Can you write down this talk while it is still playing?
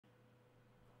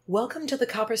Welcome to the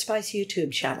Copper Spice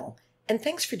YouTube channel, and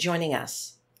thanks for joining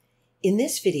us. In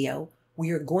this video,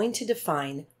 we are going to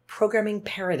define programming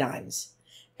paradigms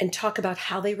and talk about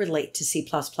how they relate to C++.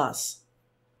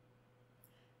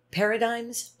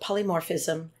 Paradigms,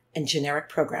 polymorphism, and generic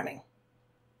programming.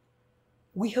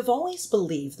 We have always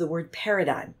believed the word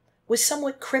paradigm was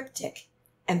somewhat cryptic,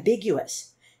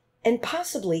 ambiguous, and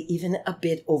possibly even a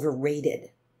bit overrated.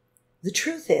 The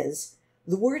truth is,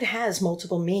 the word has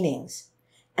multiple meanings,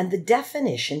 and the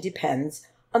definition depends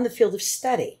on the field of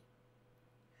study.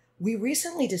 We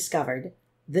recently discovered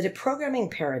that a programming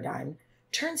paradigm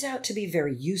turns out to be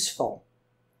very useful.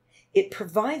 It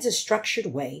provides a structured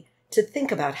way to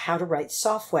think about how to write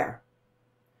software.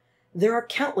 There are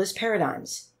countless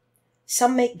paradigms.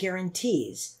 Some make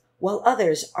guarantees, while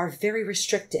others are very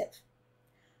restrictive.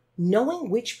 Knowing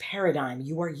which paradigm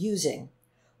you are using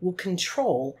will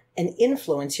control and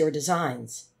influence your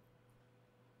designs.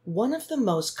 One of the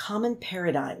most common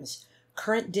paradigms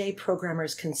current-day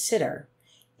programmers consider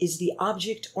is the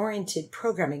object-oriented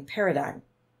programming paradigm.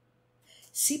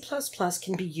 C++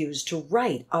 can be used to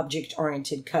write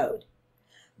object-oriented code,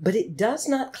 but it does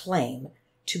not claim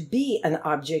to be an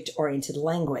object-oriented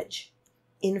language.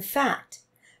 In fact,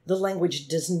 the language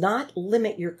does not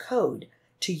limit your code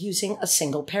to using a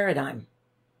single paradigm.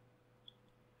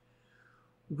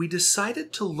 We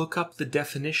decided to look up the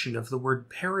definition of the word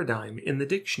paradigm in the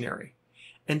dictionary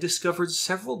and discovered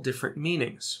several different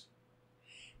meanings.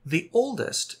 The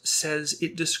oldest says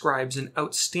it describes an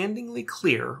outstandingly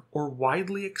clear or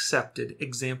widely accepted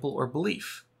example or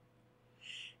belief.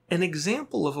 An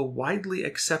example of a widely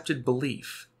accepted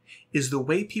belief is the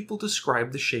way people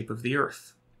describe the shape of the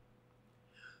Earth.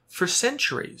 For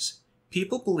centuries,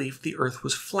 people believed the Earth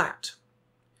was flat.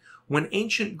 When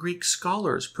ancient Greek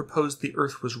scholars proposed the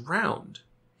Earth was round,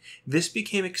 this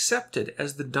became accepted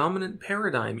as the dominant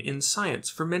paradigm in science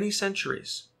for many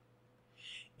centuries.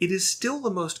 It is still the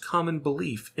most common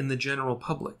belief in the general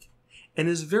public, and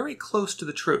is very close to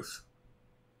the truth.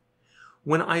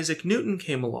 When Isaac Newton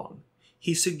came along,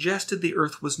 he suggested the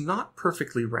Earth was not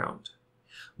perfectly round,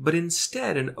 but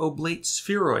instead an oblate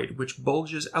spheroid which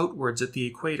bulges outwards at the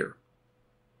equator.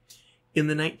 In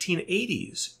the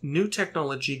 1980s, new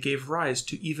technology gave rise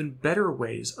to even better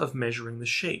ways of measuring the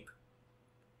shape.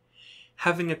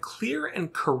 Having a clear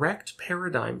and correct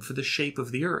paradigm for the shape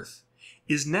of the Earth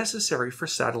is necessary for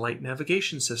satellite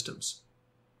navigation systems.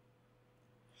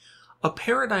 A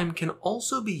paradigm can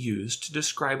also be used to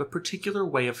describe a particular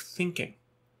way of thinking.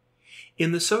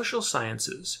 In the social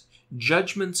sciences,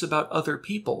 judgments about other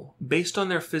people based on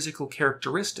their physical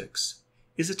characteristics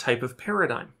is a type of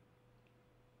paradigm.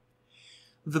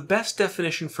 The best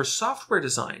definition for software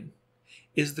design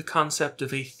is the concept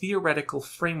of a theoretical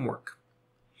framework.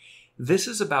 This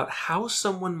is about how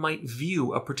someone might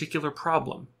view a particular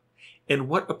problem and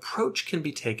what approach can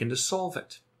be taken to solve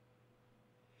it.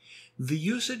 The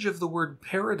usage of the word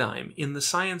paradigm in the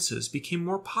sciences became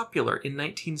more popular in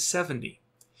 1970,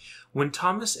 when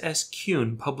Thomas S.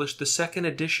 Kuhn published the second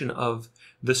edition of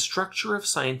The Structure of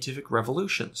Scientific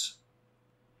Revolutions.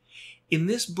 In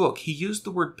this book, he used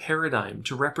the word paradigm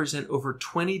to represent over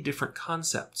 20 different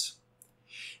concepts.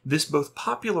 This both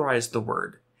popularized the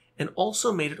word and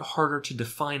also made it harder to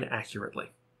define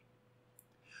accurately.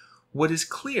 What is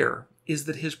clear is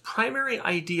that his primary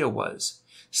idea was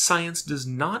science does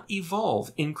not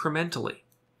evolve incrementally,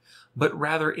 but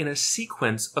rather in a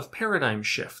sequence of paradigm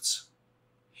shifts.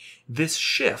 This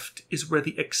shift is where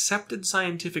the accepted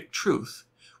scientific truth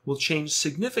will change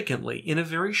significantly in a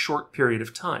very short period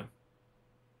of time.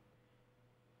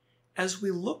 As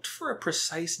we looked for a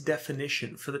precise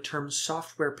definition for the term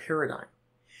software paradigm,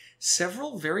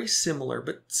 several very similar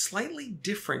but slightly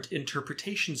different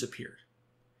interpretations appeared.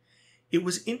 It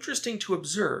was interesting to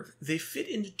observe they fit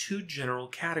into two general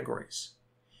categories.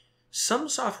 Some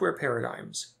software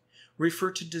paradigms refer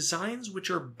to designs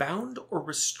which are bound or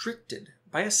restricted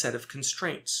by a set of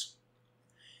constraints.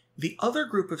 The other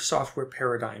group of software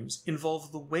paradigms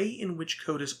involve the way in which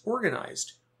code is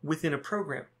organized within a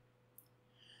program.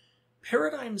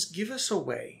 Paradigms give us a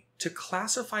way to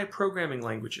classify programming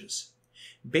languages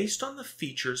based on the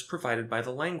features provided by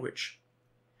the language.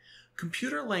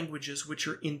 Computer languages which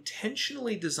are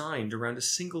intentionally designed around a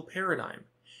single paradigm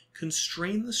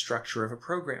constrain the structure of a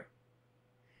program.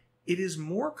 It is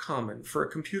more common for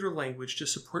a computer language to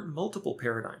support multiple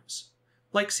paradigms,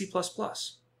 like C++.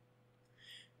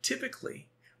 Typically,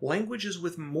 languages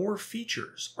with more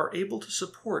features are able to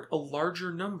support a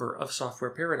larger number of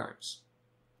software paradigms.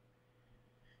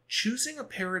 Choosing a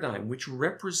paradigm which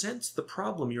represents the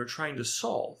problem you're trying to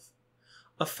solve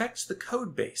affects the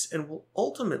code base and will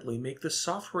ultimately make the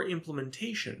software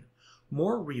implementation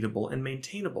more readable and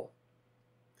maintainable.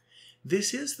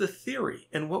 This is the theory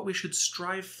and what we should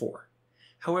strive for.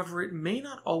 However, it may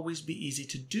not always be easy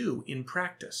to do in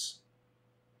practice.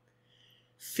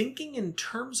 Thinking in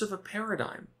terms of a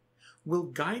paradigm will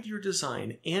guide your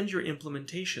design and your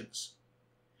implementations.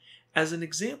 As an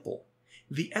example,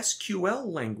 the SQL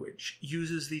language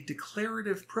uses the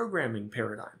declarative programming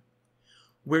paradigm,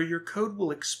 where your code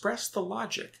will express the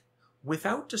logic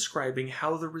without describing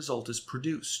how the result is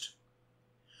produced.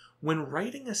 When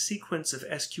writing a sequence of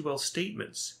SQL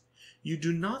statements, you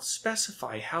do not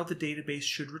specify how the database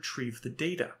should retrieve the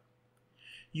data.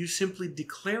 You simply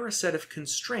declare a set of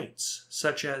constraints,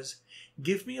 such as,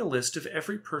 give me a list of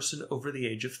every person over the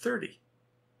age of 30.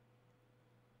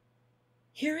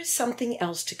 Here is something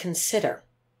else to consider.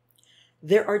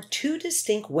 There are two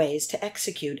distinct ways to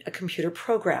execute a computer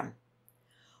program.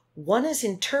 One is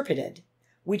interpreted,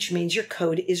 which means your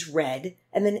code is read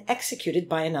and then executed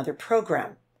by another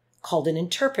program, called an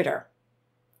interpreter.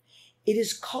 It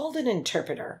is called an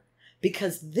interpreter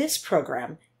because this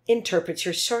program interprets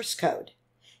your source code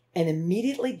and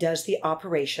immediately does the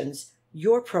operations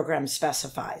your program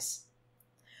specifies.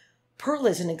 Perl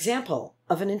is an example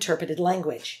of an interpreted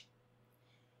language.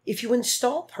 If you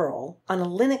install Perl on a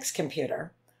Linux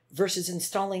computer versus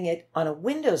installing it on a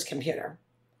Windows computer,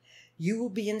 you will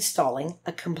be installing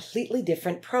a completely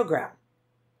different program.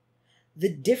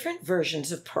 The different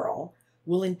versions of Perl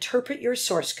will interpret your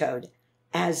source code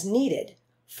as needed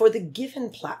for the given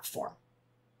platform.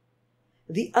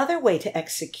 The other way to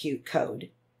execute code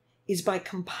is by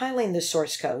compiling the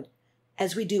source code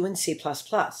as we do in C++.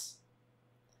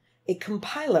 A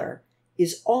compiler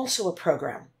is also a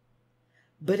program,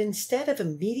 but instead of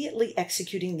immediately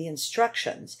executing the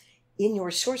instructions in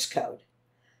your source code,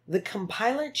 the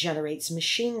compiler generates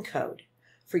machine code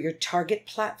for your target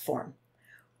platform,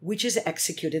 which is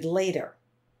executed later.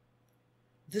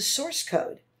 The source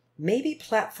code may be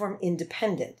platform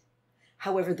independent.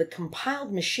 However, the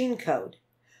compiled machine code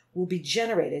will be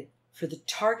generated for the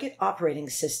target operating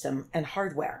system and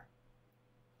hardware.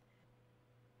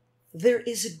 There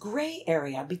is a gray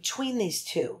area between these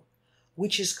two,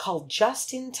 which is called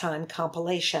just-in-time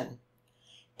compilation,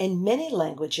 and many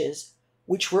languages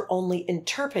which were only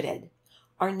interpreted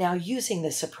are now using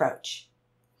this approach.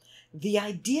 The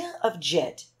idea of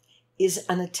JIT is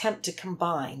an attempt to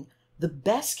combine the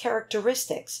best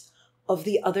characteristics of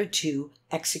the other two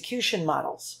execution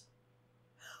models.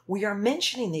 We are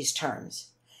mentioning these terms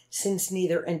since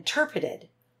neither interpreted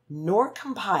nor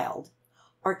compiled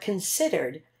are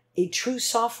considered a true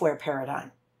software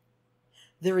paradigm.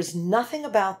 There is nothing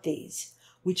about these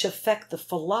which affect the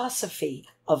philosophy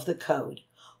of the code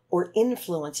or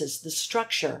influences the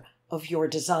structure of your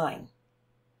design.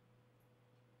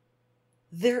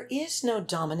 There is no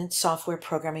dominant software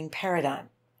programming paradigm,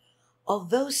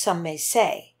 although some may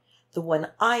say the one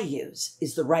I use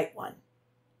is the right one.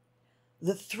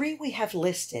 The three we have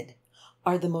listed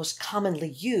are the most commonly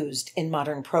used in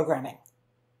modern programming.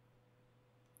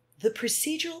 The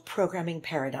procedural programming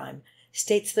paradigm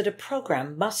states that a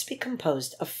program must be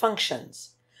composed of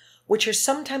functions, which are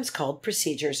sometimes called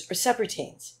procedures or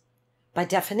subroutines. By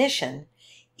definition,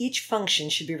 each function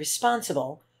should be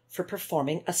responsible for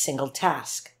performing a single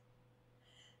task.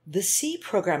 The C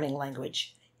programming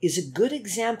language is a good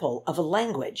example of a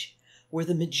language where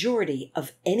the majority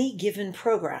of any given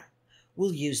program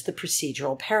will use the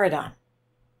procedural paradigm.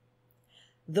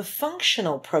 The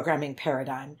functional programming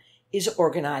paradigm is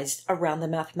organized around the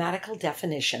mathematical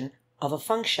definition of a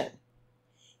function.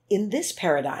 In this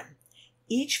paradigm,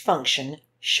 each function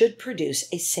should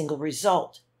produce a single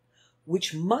result,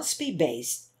 which must be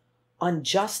based on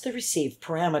just the received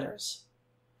parameters.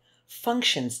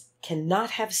 Functions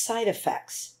cannot have side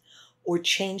effects or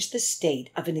change the state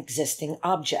of an existing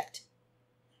object.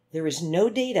 There is no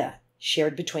data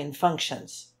shared between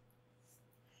functions.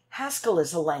 Haskell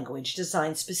is a language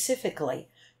designed specifically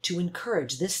to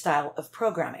encourage this style of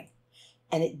programming,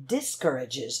 and it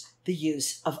discourages the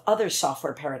use of other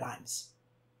software paradigms.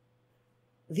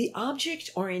 The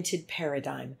object-oriented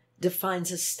paradigm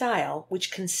defines a style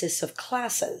which consists of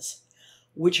classes,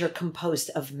 which are composed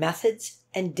of methods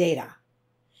and data.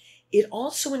 It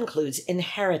also includes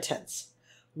inheritance,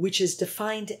 which is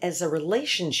defined as a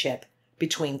relationship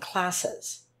between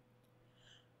classes.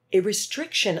 A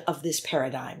restriction of this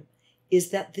paradigm is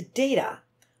that the data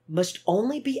must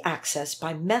only be accessed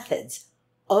by methods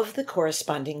of the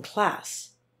corresponding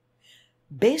class.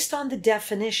 Based on the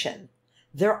definition,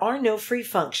 there are no free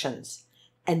functions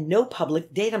and no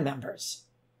public data members.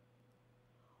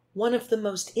 One of the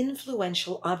most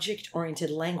influential object-oriented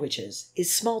languages is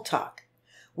Smalltalk,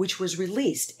 which was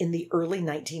released in the early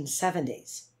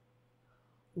 1970s.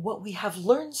 What we have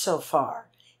learned so far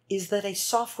is that a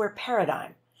software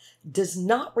paradigm does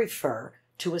not refer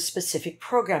to a specific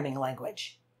programming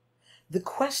language. The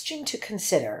question to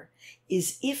consider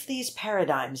is if these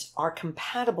paradigms are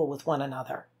compatible with one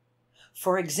another.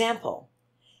 For example,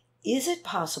 is it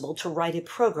possible to write a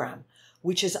program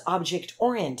which is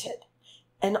object-oriented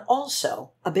and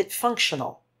also a bit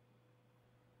functional?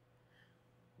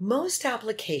 Most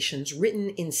applications written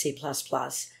in C++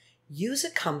 use a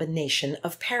combination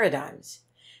of paradigms,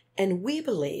 and we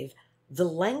believe the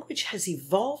language has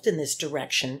evolved in this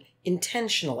direction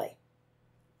intentionally.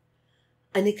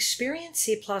 An experienced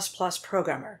C++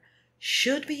 programmer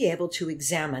should be able to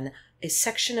examine a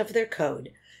section of their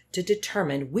code to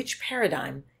determine which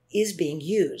paradigm is being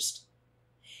used.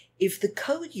 If the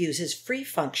code uses free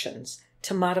functions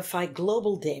to modify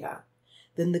global data,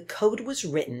 then the code was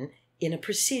written in a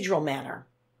procedural manner.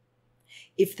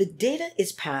 If the data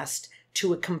is passed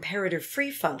to a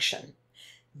comparator-free function,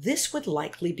 this would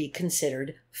likely be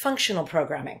considered functional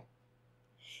programming.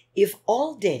 If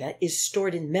all data is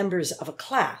stored in members of a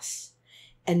class,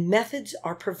 and methods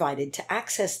are provided to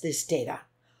access this data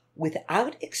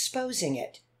without exposing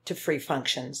it to free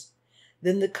functions,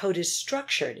 then the code is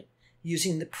structured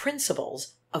using the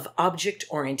principles of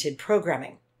object-oriented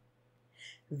programming.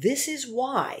 This is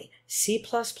why C++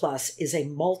 is a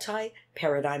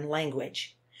multi-paradigm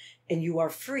language, and you are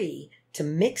free to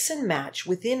mix and match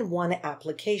within one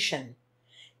application,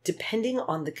 depending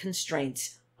on the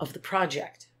constraints of the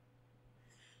project.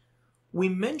 We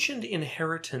mentioned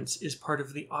inheritance is part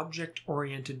of the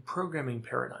object-oriented programming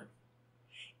paradigm.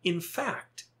 In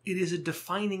fact, it is a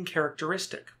defining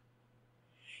characteristic.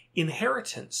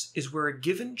 Inheritance is where a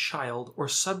given child or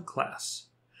subclass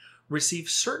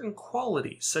receives certain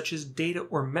qualities such as data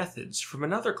or methods from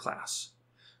another class,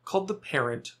 called the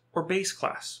parent or base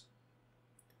class.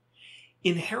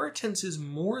 Inheritance is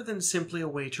more than simply a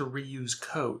way to reuse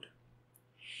code.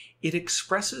 It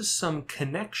expresses some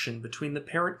connection between the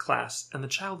parent class and the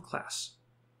child class.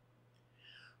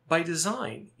 By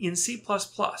design, in C++,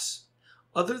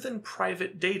 other than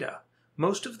private data,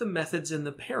 most of the methods in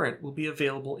the parent will be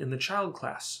available in the child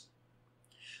class.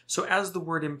 So as the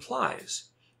word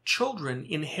implies, children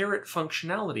inherit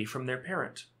functionality from their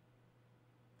parent.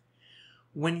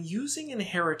 When using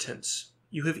inheritance,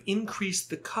 you have increased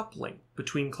the coupling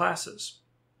between classes.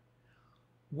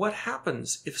 What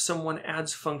happens if someone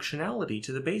adds functionality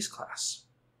to the base class?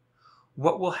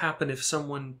 What will happen if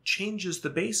someone changes the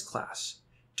base class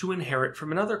to inherit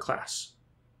from another class?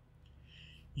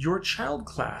 Your child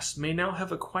class may now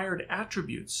have acquired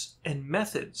attributes and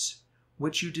methods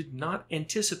which you did not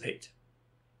anticipate.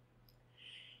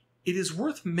 It is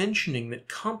worth mentioning that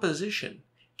composition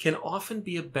can often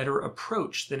be a better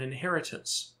approach than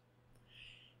inheritance.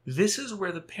 This is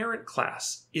where the parent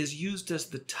class is used as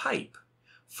the type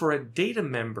for a data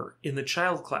member in the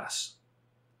child class.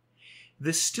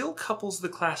 This still couples the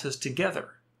classes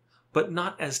together, but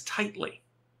not as tightly.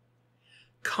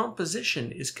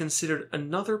 Composition is considered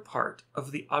another part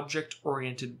of the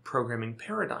object-oriented programming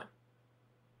paradigm.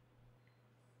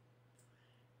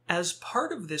 As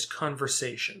part of this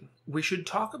conversation, we should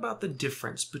talk about the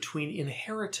difference between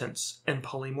inheritance and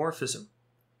polymorphism.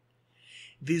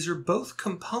 These are both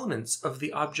components of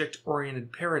the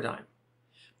object-oriented paradigm,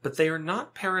 but they are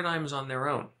not paradigms on their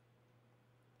own.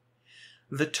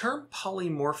 The term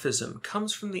polymorphism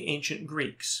comes from the ancient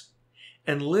Greeks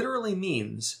and literally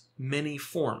means many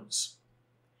forms.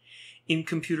 In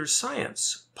computer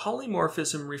science,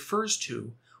 polymorphism refers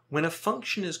to when a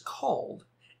function is called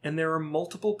and there are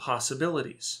multiple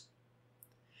possibilities.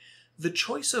 The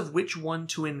choice of which one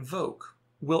to invoke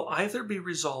will either be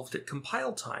resolved at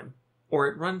compile time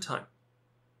or at runtime.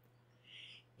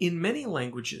 In many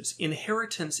languages,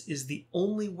 inheritance is the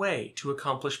only way to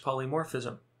accomplish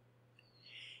polymorphism.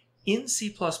 In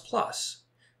C++,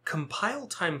 compile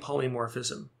time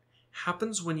polymorphism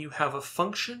happens when you have a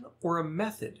function or a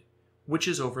method which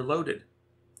is overloaded.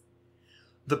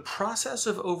 The process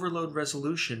of overload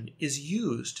resolution is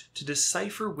used to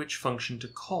decipher which function to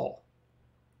call.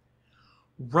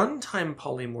 Runtime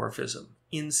polymorphism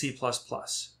in C++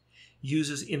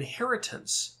 uses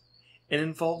inheritance and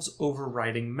involves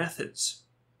overriding methods.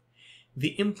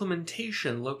 The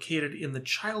implementation located in the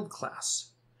child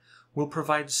class will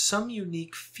provide some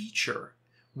unique feature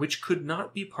which could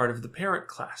not be part of the parent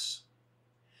class.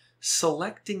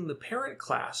 Selecting the parent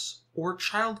class or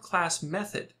child class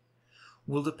method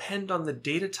will depend on the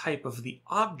data type of the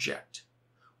object,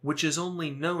 which is only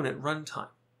known at runtime.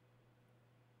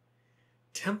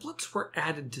 Templates were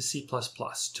added to C++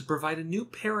 to provide a new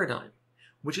paradigm,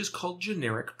 which is called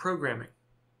generic programming.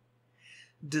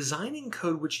 Designing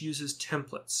code which uses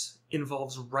templates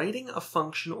involves writing a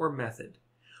function or method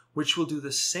which will do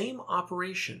the same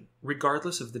operation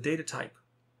regardless of the data type.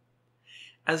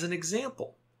 As an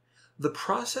example, the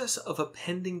process of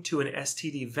appending to an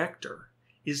std vector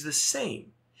is the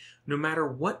same no matter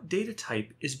what data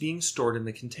type is being stored in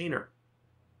the container.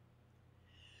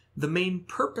 The main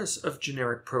purpose of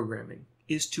generic programming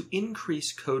is to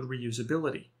increase code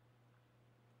reusability.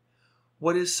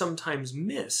 What is sometimes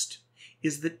missed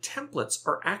is that templates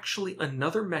are actually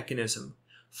another mechanism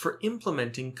for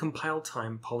implementing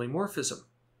compile-time polymorphism.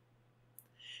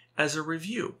 As a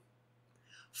review,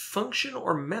 function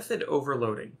or method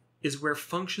overloading is where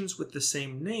functions with the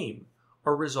same name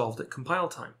are resolved at compile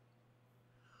time.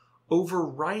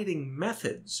 Overriding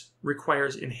methods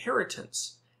requires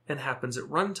inheritance and happens at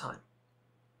runtime.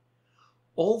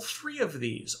 All three of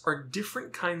these are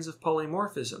different kinds of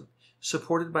polymorphism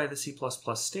supported by the C++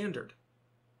 standard.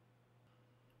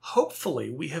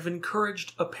 Hopefully, we have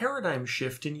encouraged a paradigm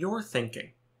shift in your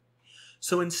thinking.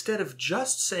 So instead of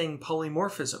just saying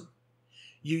polymorphism,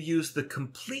 you use the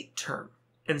complete term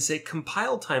and say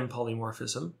compile-time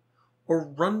polymorphism or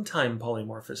runtime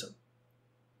polymorphism.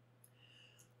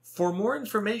 For more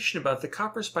information about the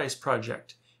CopperSpice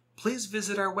project, please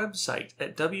visit our website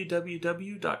at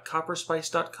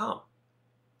www.copperspice.com.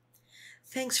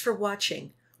 Thanks for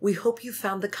watching. We hope you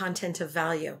found the content of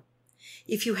value.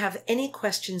 If you have any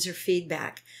questions or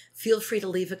feedback, feel free to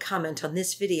leave a comment on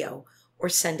this video or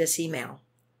send us email.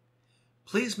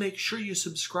 Please make sure you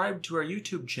subscribe to our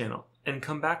YouTube channel and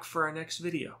come back for our next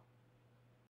video.